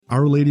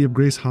Our Lady of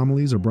Grace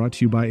homilies are brought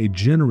to you by a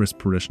generous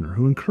parishioner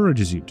who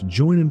encourages you to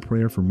join in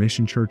prayer for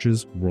mission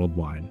churches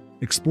worldwide.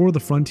 Explore the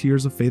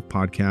Frontiers of Faith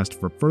podcast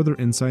for further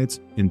insights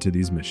into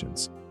these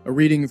missions. A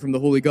reading from the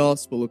Holy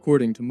Gospel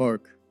according to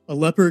Mark. A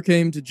leper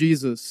came to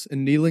Jesus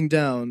and kneeling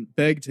down,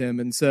 begged him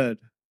and said,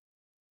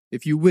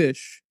 "If you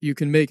wish, you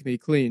can make me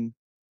clean."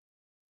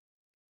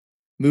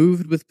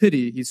 Moved with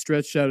pity, he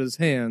stretched out his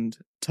hand,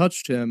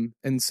 touched him,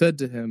 and said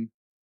to him,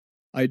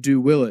 "I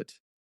do will it,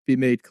 be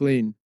made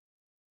clean."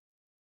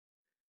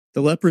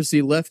 The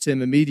leprosy left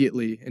him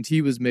immediately, and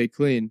he was made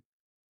clean.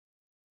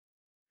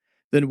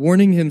 Then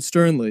warning him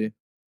sternly,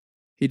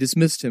 he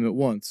dismissed him at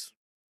once.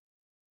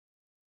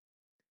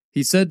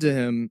 He said to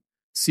him,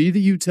 "See that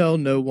you tell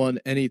no one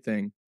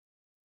anything,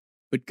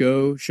 but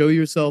go, show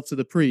yourself to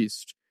the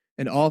priest,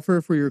 and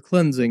offer for your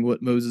cleansing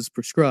what Moses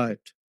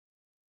prescribed.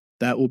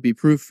 That will be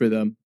proof for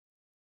them."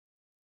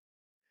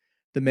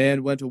 The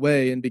man went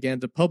away and began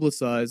to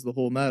publicize the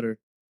whole matter.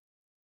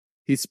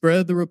 He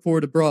spread the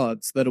report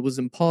abroad so that it was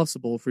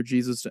impossible for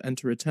Jesus to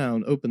enter a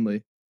town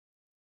openly.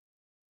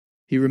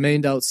 He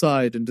remained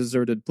outside in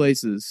deserted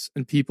places,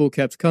 and people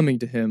kept coming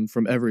to him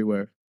from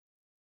everywhere.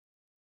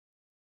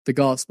 The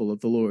Gospel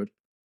of the Lord.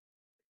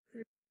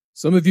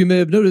 Some of you may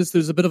have noticed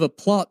there's a bit of a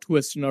plot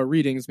twist in our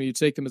readings when you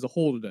take them as a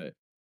whole today.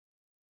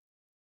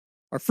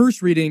 Our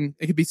first reading,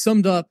 it could be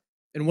summed up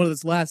in one of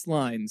its last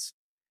lines,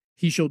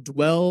 "He shall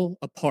dwell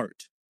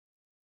apart."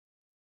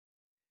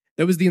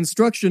 That was the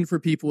instruction for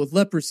people with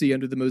leprosy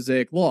under the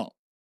Mosaic Law.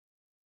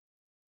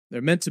 They're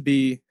meant to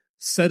be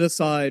set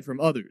aside from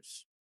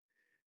others.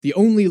 The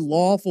only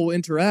lawful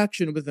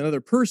interaction with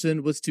another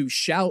person was to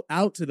shout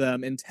out to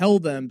them and tell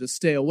them to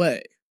stay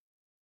away.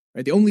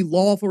 Right? The only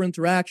lawful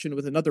interaction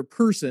with another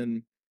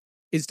person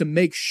is to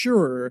make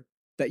sure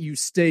that you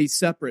stay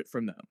separate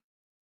from them.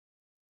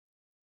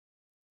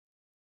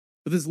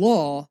 But this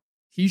law,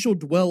 "he shall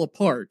dwell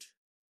apart,"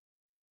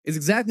 is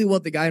exactly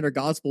what the guy in our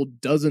gospel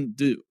doesn't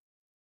do.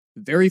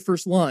 The very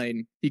first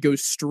line, he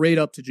goes straight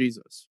up to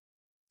Jesus.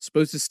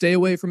 Supposed to stay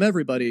away from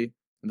everybody.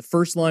 In the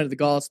first line of the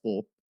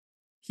gospel,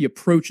 he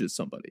approaches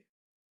somebody.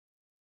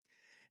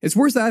 It's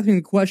worth asking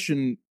the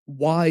question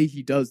why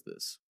he does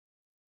this.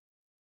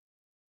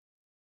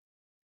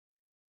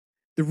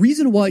 The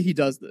reason why he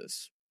does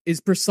this is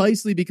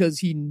precisely because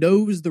he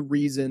knows the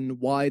reason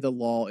why the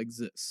law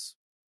exists.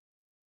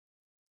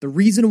 The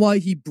reason why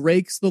he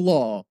breaks the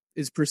law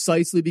is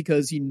precisely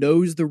because he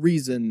knows the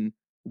reason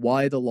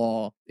why the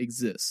law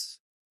exists.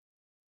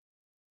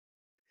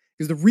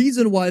 Because the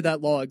reason why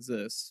that law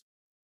exists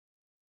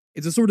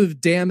is a sort of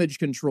damage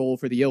control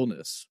for the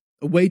illness,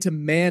 a way to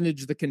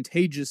manage the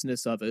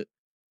contagiousness of it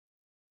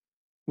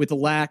with the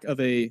lack of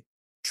a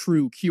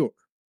true cure.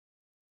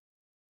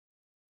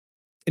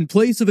 In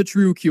place of a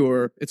true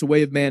cure, it's a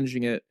way of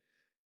managing it,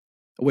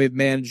 a way of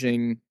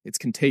managing its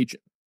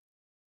contagion.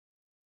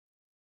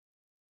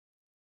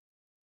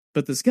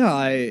 But this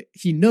guy,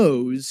 he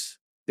knows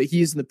that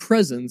he is in the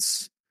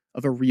presence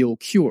of a real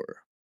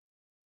cure,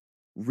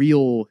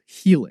 real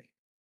healing.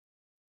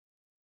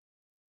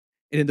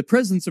 And in the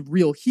presence of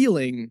real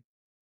healing,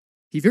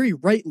 he very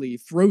rightly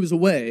throws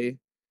away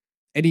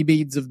any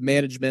means of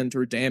management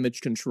or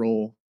damage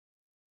control,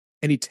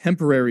 any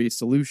temporary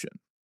solution.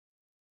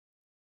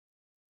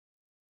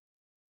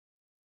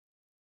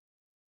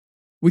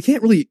 We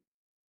can't really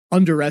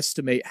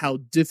underestimate how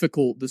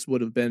difficult this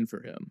would have been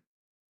for him.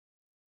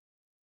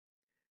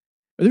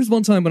 There's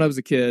one time when I was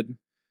a kid,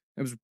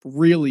 I was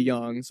really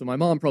young, so my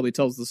mom probably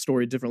tells the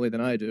story differently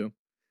than I do.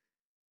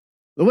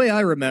 The way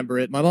I remember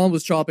it, my mom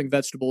was chopping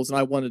vegetables and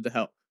I wanted to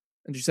help.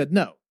 And she said,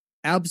 "No,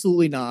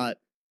 absolutely not.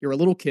 You're a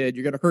little kid.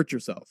 You're going to hurt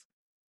yourself."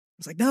 I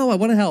was like, "No, I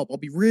want to help. I'll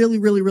be really,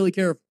 really, really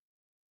careful."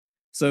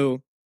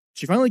 So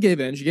she finally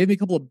gave in. She gave me a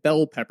couple of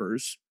bell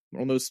peppers,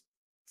 one of those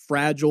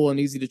fragile and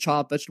easy to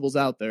chop vegetables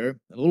out there,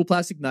 and a little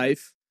plastic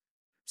knife,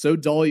 so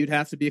dull you'd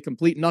have to be a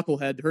complete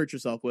knucklehead to hurt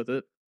yourself with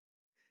it.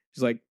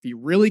 She's like, "Be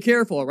really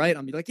careful, all right?"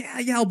 I'll be like,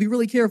 yeah, I'll be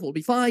really careful. It'll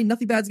be fine.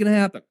 Nothing bad's going to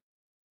happen.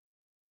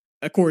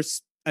 Of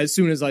course, as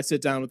soon as I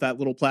sit down with that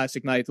little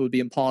plastic knife that would be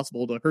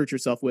impossible to hurt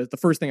yourself with, the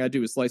first thing I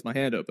do is slice my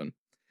hand open.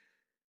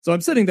 So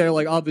I'm sitting there,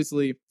 like,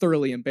 obviously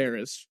thoroughly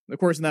embarrassed. Of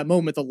course, in that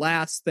moment, the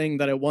last thing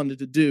that I wanted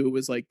to do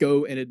was, like,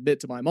 go and admit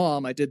to my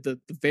mom I did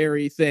the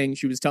very thing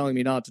she was telling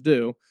me not to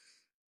do.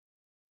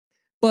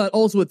 But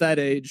also at that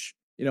age,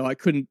 I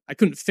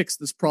couldn't fix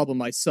this problem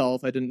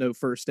myself. I didn't know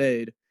first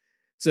aid.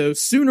 So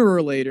sooner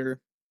or later,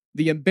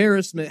 the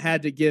embarrassment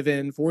had to give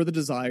in for the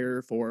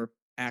desire for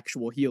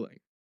actual healing.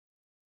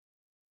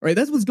 All right,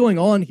 that's what's going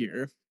on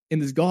here in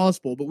this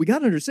gospel, but we got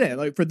to understand,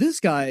 like, for this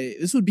guy,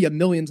 this would be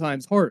 1,000,000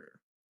 times harder.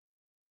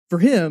 For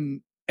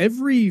him,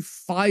 every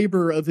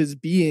fiber of his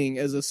being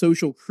as a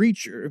social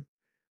creature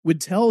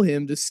would tell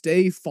him to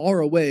stay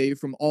far away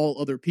from all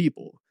other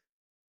people,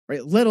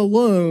 right? Let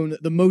alone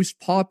the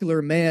most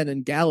popular man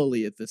in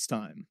Galilee at this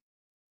time.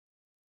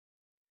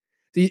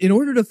 In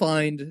order to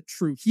find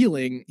true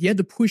healing, he had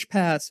to push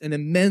past an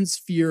immense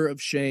fear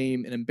of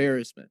shame and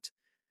embarrassment.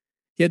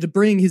 He had to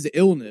bring his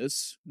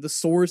illness, the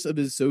source of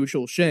his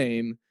social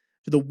shame,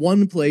 to the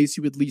one place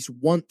he would least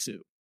want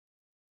to,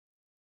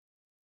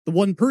 the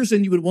one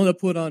person you would want to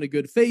put on a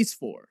good face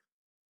for,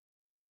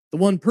 the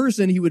one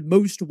person he would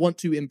most want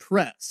to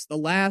impress, the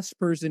last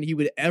person he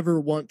would ever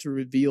want to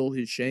reveal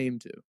his shame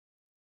to.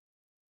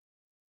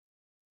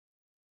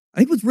 I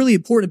think what's really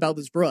important about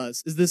this for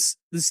us is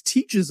this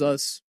teaches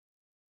us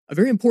a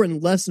very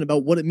important lesson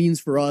about what it means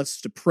for us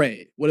to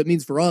pray, what it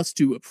means for us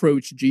to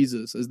approach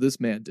Jesus as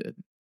this man did.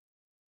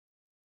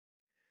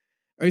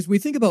 All right, so when we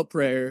think about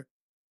prayer,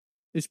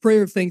 there's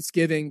prayer of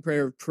thanksgiving,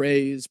 prayer of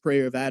praise,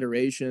 prayer of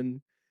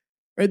adoration.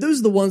 Right, those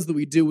are the ones that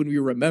we do when we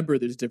remember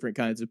there's different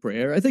kinds of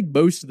prayer. I think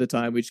most of the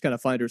time we just kind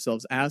of find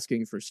ourselves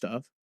asking for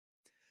stuff.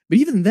 But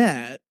even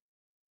that,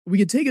 we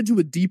can take it to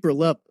a deeper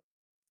level.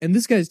 And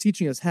this guy's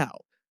teaching us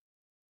how.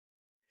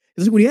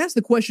 Because when you ask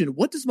the question,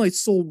 what does my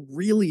soul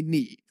really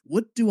need?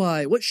 What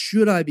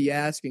should I be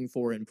asking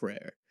for in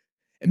prayer?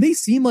 It may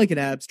seem like an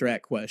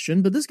abstract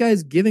question, but this guy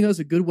is giving us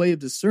a good way of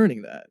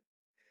discerning that.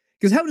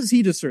 Because how does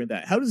he discern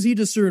that? How does he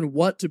discern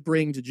what to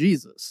bring to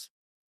Jesus?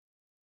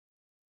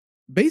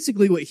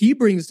 Basically, what he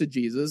brings to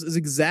Jesus is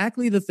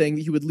exactly the thing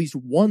that he would least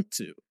want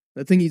to,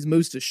 the thing he's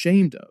most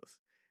ashamed of.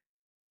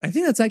 I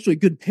think that's actually a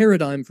good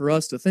paradigm for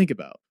us to think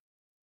about.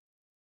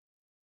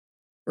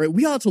 Right?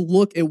 We ought to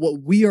look at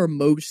what we are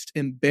most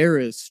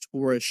embarrassed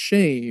or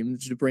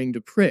ashamed to bring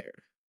to prayer.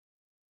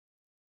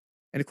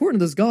 And according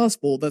to this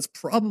gospel, that's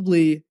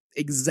probably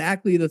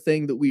exactly the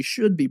thing that we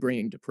should be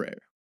bringing to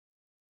prayer.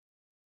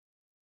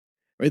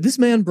 Right? This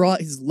man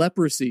brought his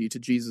leprosy to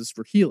Jesus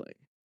for healing.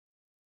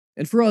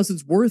 And for us,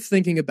 it's worth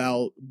thinking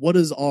about what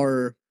is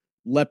our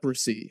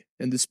leprosy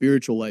in the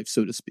spiritual life,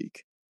 so to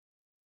speak.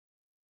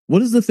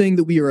 What is the thing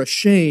that we are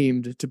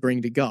ashamed to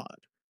bring to God?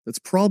 That's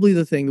probably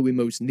the thing that we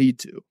most need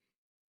to.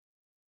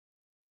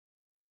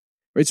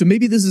 Right, so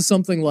maybe this is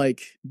something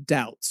like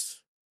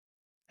doubts.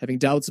 Having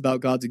doubts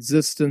about God's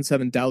existence,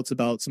 having doubts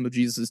about some of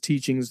Jesus'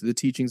 teachings, the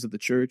teachings of the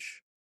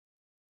church.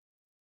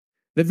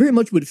 That very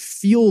much would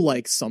feel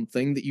like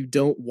something that you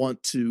don't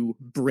want to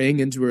bring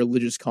into a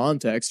religious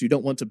context, you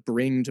don't want to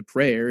bring to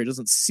prayer, it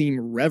doesn't seem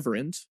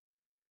reverent.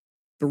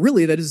 But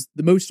really, that is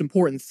the most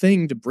important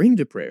thing to bring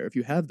to prayer if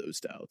you have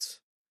those doubts.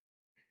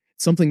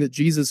 It's something that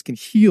Jesus can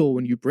heal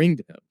when you bring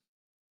to him.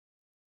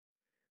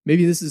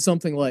 Maybe this is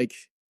something like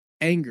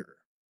anger.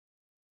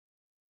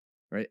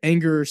 Right?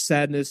 Anger,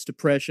 sadness,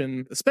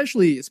 depression,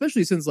 especially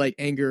since like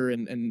anger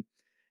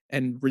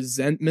and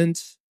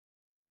resentment,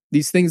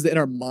 these things that in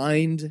our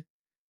mind,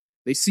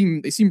 they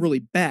seem really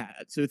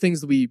bad. So things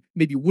that we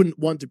maybe wouldn't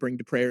want to bring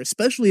to prayer,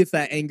 especially if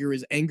that anger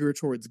is anger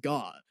towards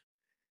God.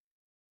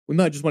 We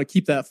might just want to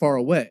keep that far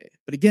away.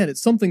 But again,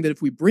 it's something that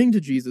if we bring to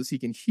Jesus, he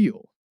can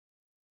heal.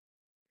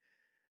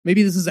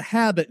 Maybe this is a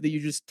habit that you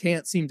just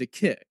can't seem to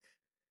kick.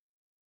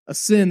 A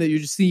sin that you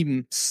just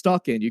seem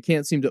stuck in, you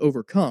can't seem to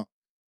overcome.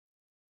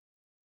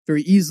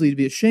 Very easily to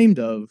be ashamed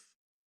of,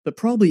 but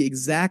probably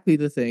exactly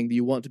the thing that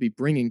you want to be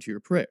bringing to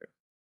your prayer.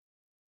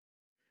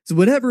 So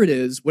whatever it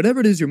is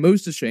you're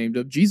most ashamed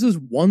of, Jesus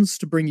wants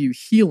to bring you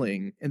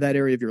healing in that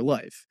area of your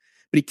life.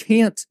 But he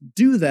can't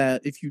do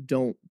that if you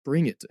don't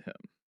bring it to him.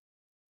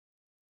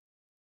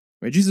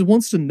 Right? Jesus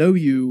wants to know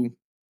you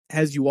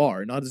as you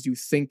are, not as you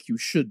think you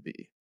should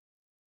be.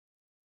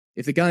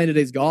 If the guy in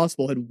today's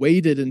gospel had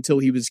waited until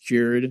he was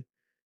cured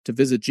to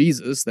visit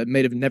Jesus, that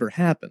may have never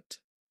happened.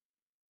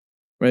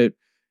 Right?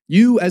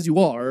 You as you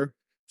are,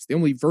 it's the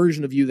only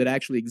version of you that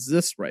actually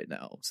exists right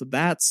now. So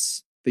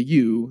that's the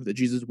you that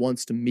Jesus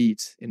wants to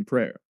meet in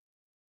prayer.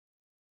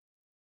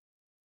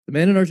 The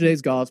man in our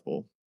today's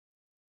gospel,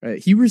 right,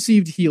 he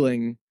received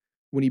healing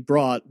when he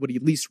brought what he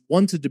least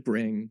wanted to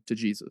bring to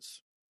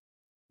Jesus.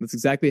 That's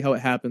exactly how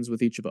it happens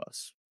with each of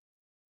us.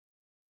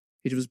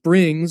 Each of us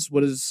brings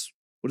what is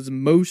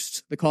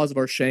most the cause of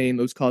our shame,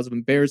 most cause of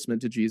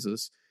embarrassment to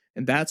Jesus,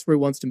 and that's where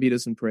he wants to meet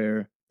us in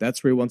prayer.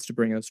 That's where he wants to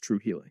bring us true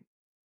healing.